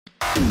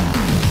All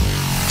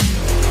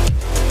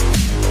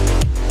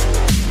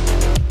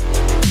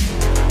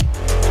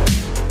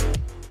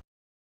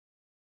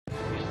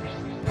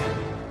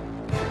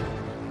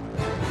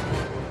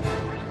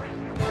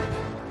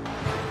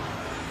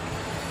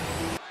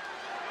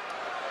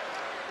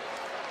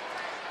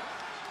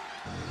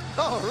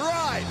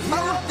right,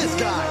 I love this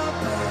guy.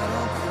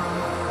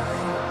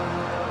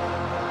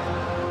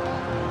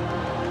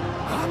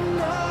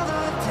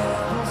 Another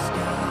devil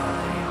sky.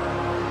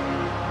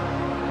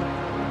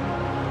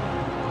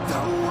 The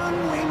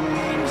one-winged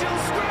angel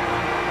screams.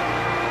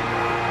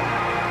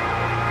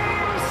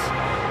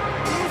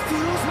 It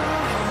fills my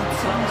heart.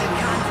 From the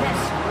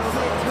contest, we'll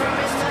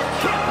determine the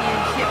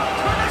championship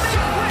tournament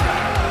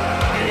winner.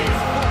 It is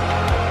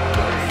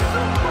the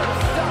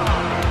superstar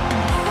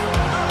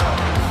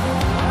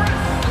of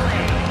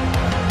wrestling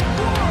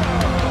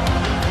world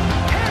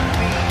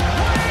heavyweight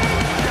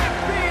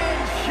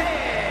championship,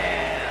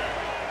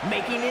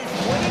 making his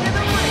way to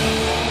the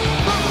ring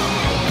from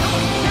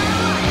North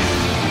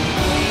Carolina,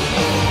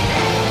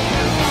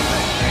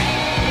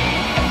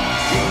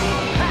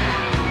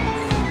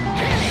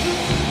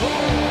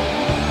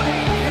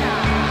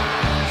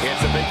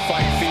 It's a big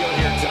fight field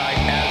here tonight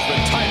as the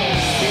title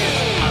is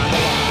on the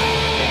line.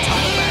 In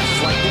title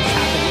matches like this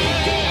have to really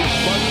get your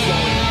blood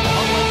flowing,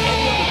 unlike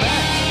any other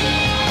match.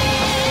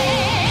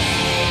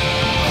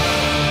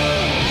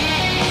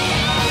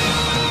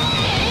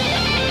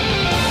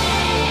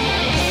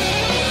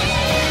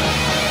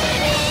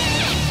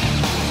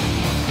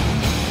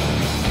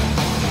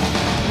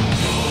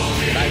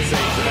 And I'd say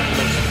he's among the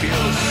most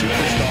fearless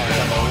superstars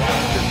on the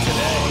roster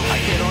today. I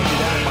can't argue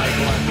that,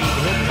 Michael. I mean,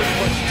 he'll pretty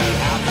much do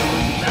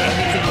absolutely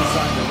anything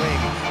inside the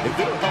ring if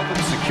it'll help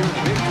him secure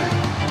the victory.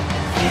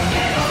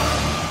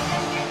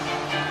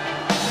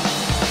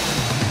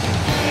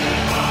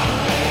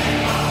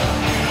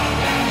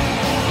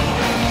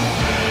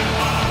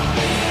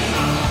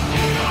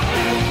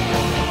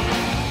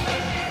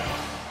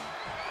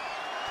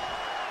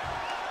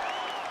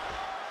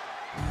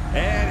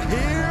 And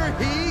here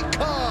he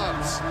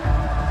comes.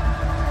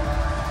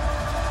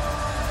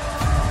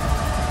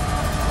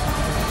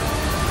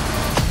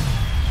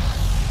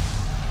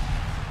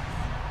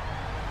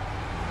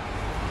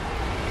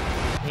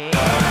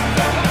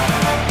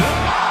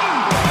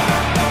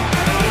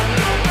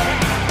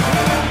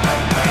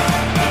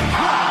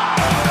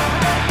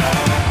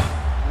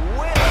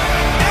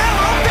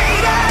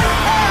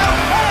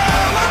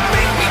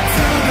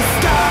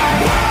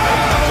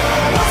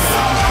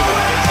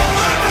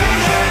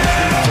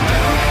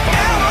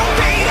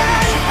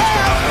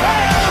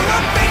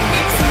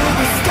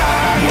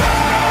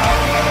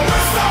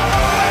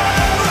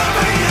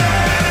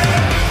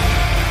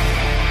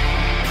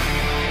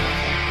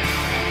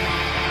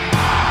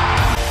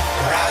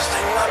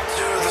 Rising up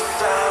to the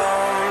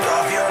sound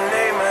of your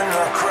name in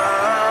the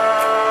crowd.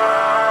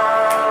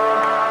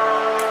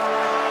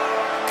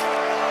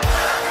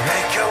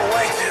 Make your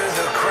way to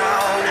the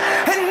crown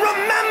and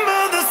remember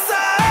the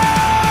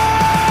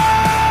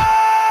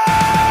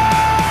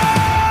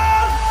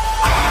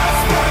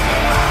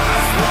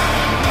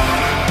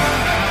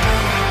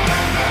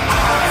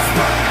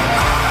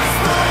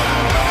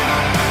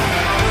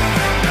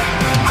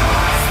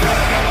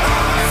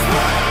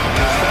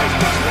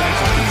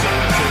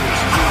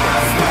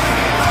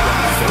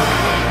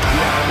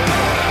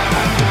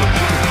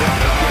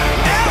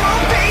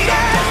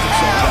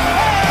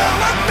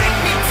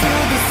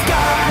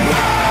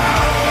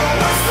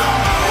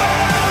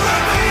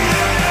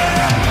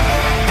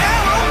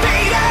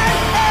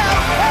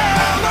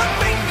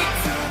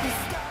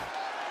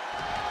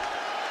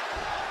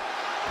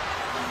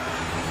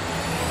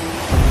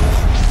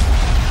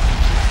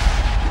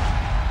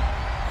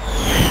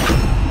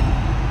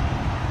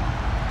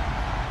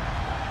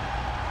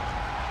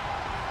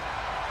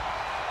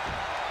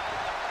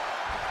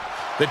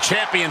The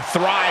champion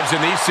thrives in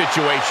these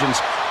situations.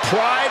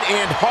 Pride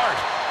and heart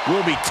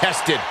will be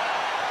tested.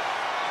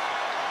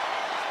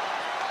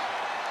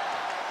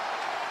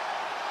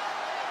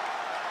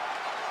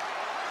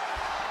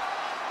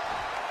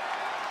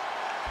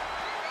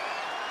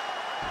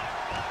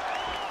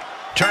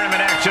 Tournament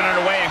action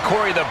underway, and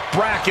Corey, the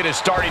bracket is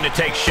starting to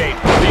take shape.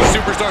 These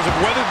superstars have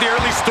weathered the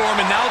early storm,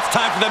 and now it's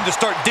time for them to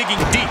start digging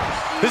deep.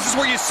 This is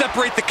where you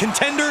separate the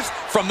contenders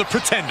from the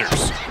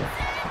pretenders.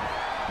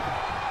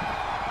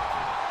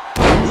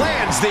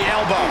 Lands the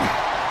elbow.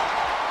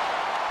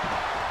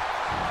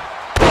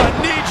 A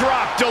knee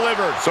drop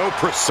delivered. So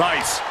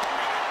precise.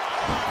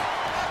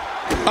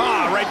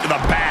 Right to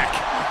the back.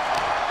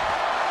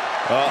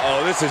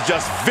 Uh-oh, this is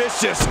just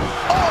vicious.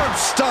 Arm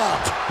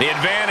stomp. The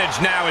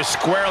advantage now is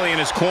squarely in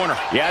his corner.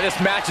 Yeah, this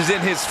match is in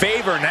his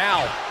favor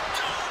now.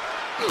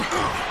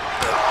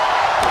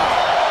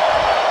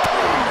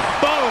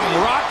 Boom,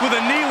 Rock with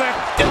a knee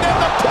lift, And then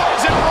the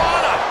poison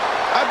rana.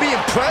 I'd be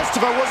impressed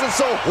if I wasn't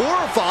so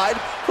horrified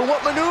for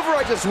what maneuver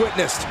I just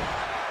witnessed.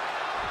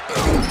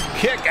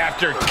 Kick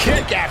after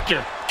kick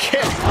after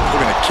kick.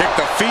 We're gonna kick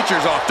the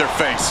features off their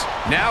face.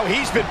 Now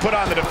he's been put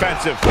on the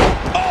defensive.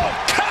 Oh,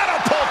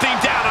 catapulting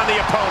down on the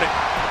opponent.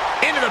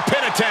 Into the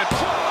pin attempt.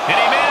 And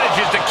he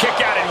manages to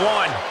kick out in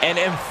one. An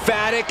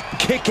emphatic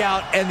kick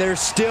out, and there's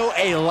still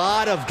a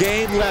lot of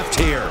game left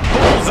here.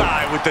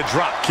 Bullseye with the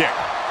drop kick.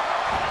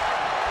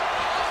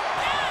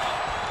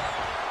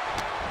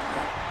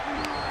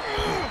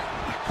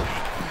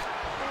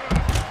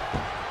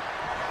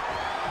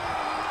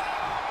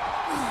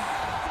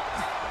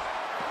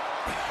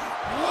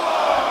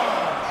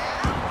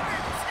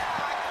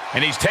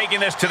 And he's taking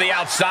this to the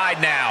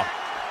outside now.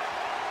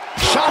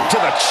 Shot to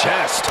the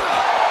chest.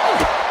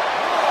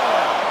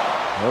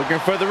 Looking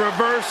for the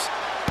reverse.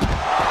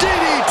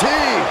 DDT.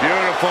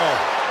 Beautiful.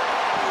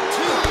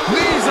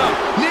 Knees up.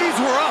 Knees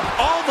were up.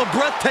 All the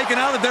breath taken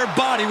out of their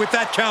body with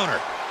that counter.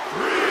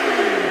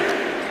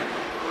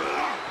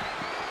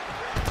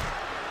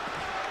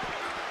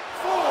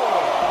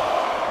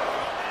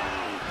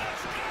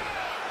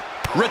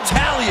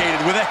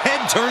 Retaliated with a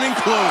head-turning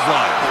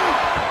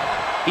clothesline.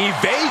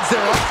 Evades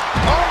their...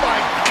 Oh, my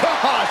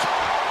gosh.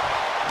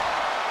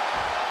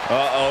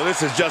 Uh-oh,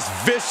 this is just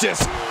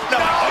vicious.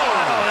 No,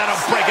 that'll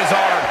break his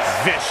arm.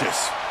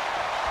 Vicious.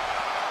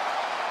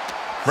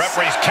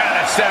 Referee's count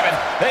at 7.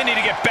 They need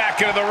to get back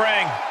into the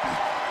ring.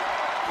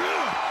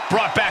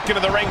 Brought back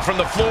into the ring from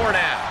the floor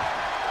now.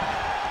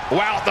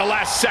 Wow, at the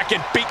last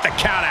second, beat the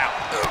count out.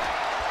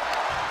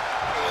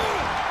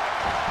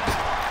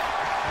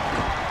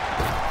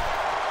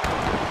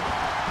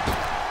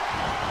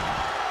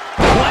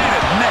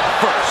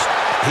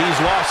 He's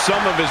lost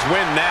some of his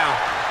wind now.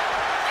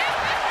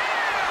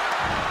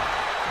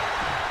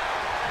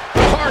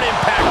 Hard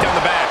impact on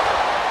the back.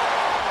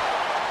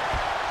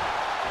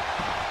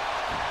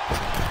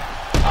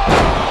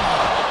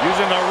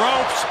 Using the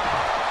ropes.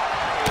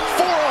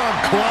 Forearm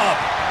club.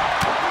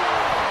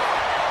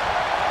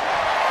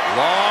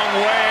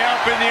 Long way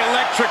up in the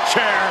electric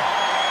chair.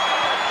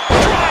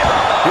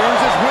 Driver.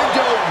 Here's his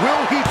window.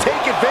 Will he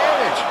take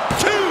advantage?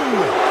 2.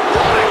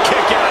 What a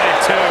kick out at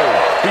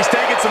 2. He's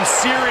taking some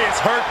serious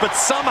hurt, but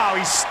somehow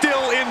he's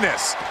still in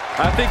this.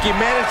 I think he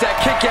managed that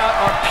kick out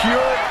on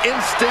pure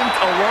instinct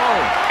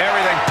alone.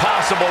 Everything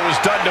possible was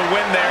done to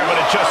win there, but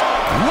it just...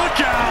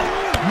 Look out!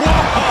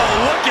 Whoa,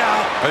 look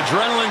out!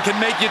 Adrenaline can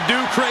make you do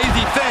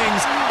crazy things.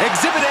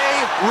 Exhibit A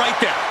right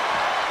there.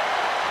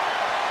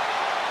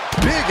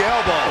 Big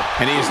elbow.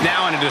 And he is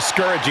now in a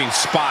discouraging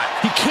spot.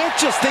 He can't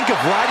just think of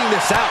riding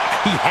this out.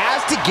 He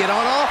has to get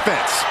on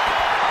offense.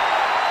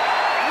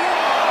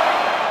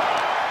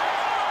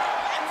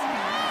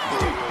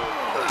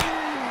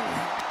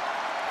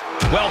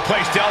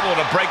 Well-placed elbow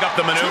to break up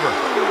the maneuver.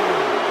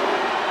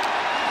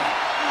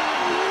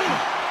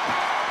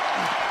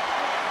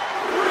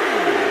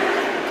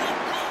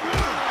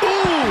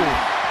 Ooh.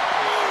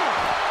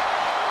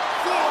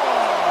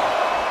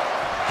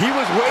 He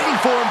was waiting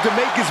for him to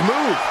make his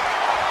move.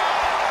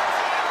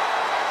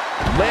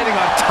 Landing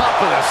on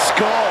top of the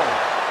skull.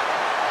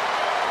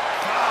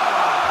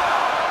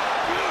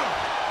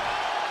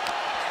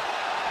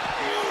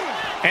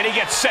 And he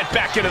gets set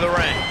back into the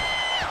ring.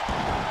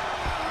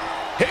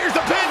 Here's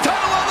the pin,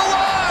 title on the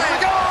line. Here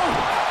we go.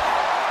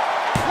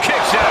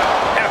 Kicks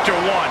out after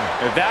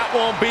 1. If that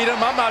won't beat him,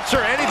 I'm not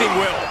sure anything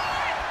will.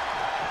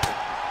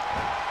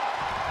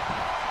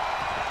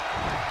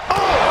 Oh,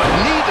 a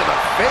knee to the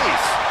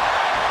face.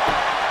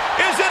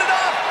 Is it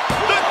enough?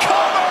 The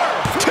cover!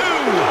 2.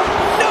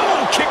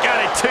 No, kick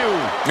out at 2.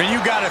 And you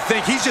got to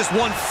think he's just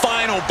one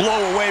final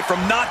blow away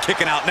from not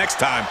kicking out next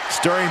time.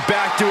 Stirring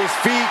back to his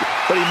feet,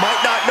 but he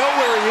might not know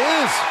where he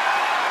is.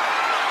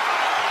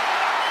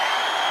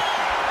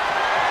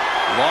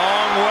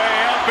 Long way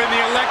up in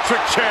the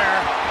electric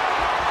chair.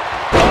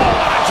 Oh,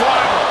 what a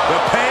driver. The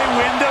pay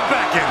window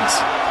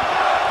beckons.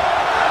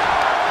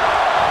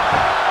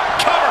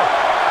 Cover.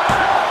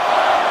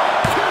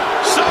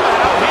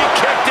 Somehow he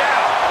kicked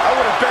out. I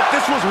would have bet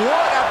this was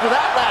one after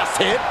that last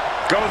hit.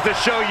 Goes to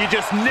show you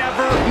just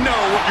never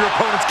know what your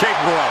opponent's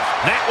capable of.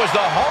 That was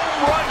the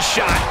home run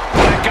shot.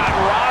 That got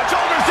Rod.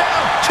 Shoulders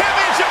down.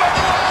 Championship on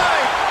the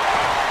line.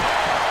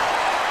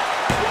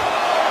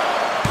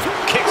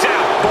 Kicks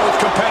out. Both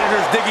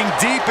competitors digging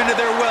deep into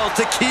their well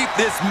to keep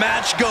this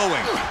match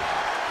going.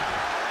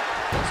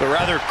 It's a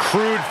rather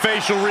crude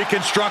facial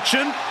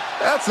reconstruction.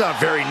 That's not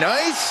very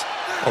nice.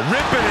 A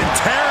ripping and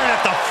tearing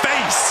at the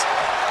face.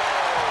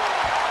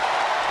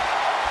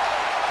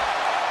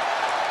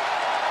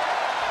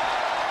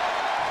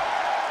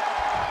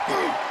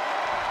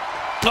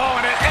 Oh,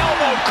 and an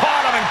elbow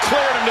caught him and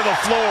cleared him to the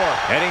floor.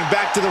 Heading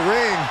back to the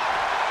ring.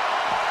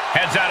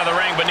 Heads out of the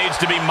ring, but needs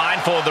to be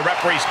mindful of the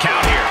referee's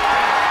count here.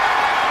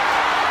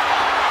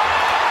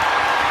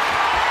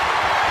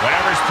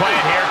 Whatever's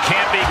playing here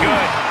can't be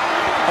good.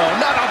 Oh,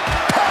 not a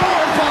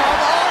powerbomb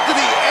onto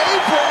the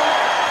apron.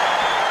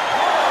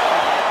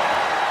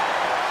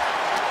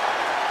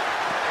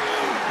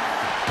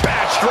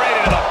 Bash straight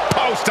into the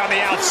post on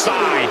the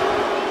outside.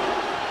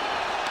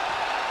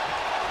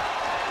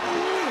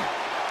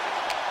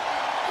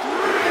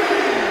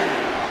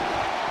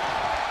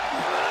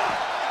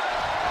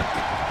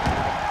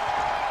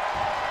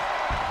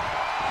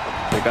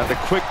 They got the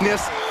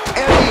quickness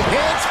and the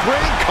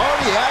handspring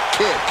cardiac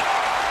kick.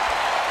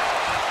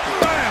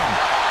 Bam!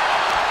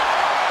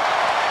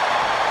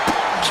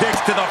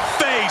 kicks to the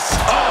face.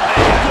 Oh,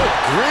 man. Good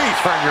grief.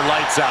 Turn your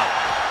lights out.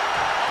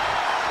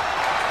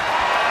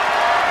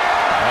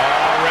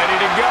 Oh, ready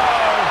to go.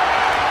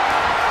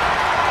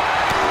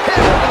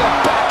 Hit him to the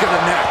back of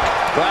the neck.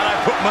 Glad I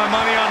put my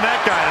money on that.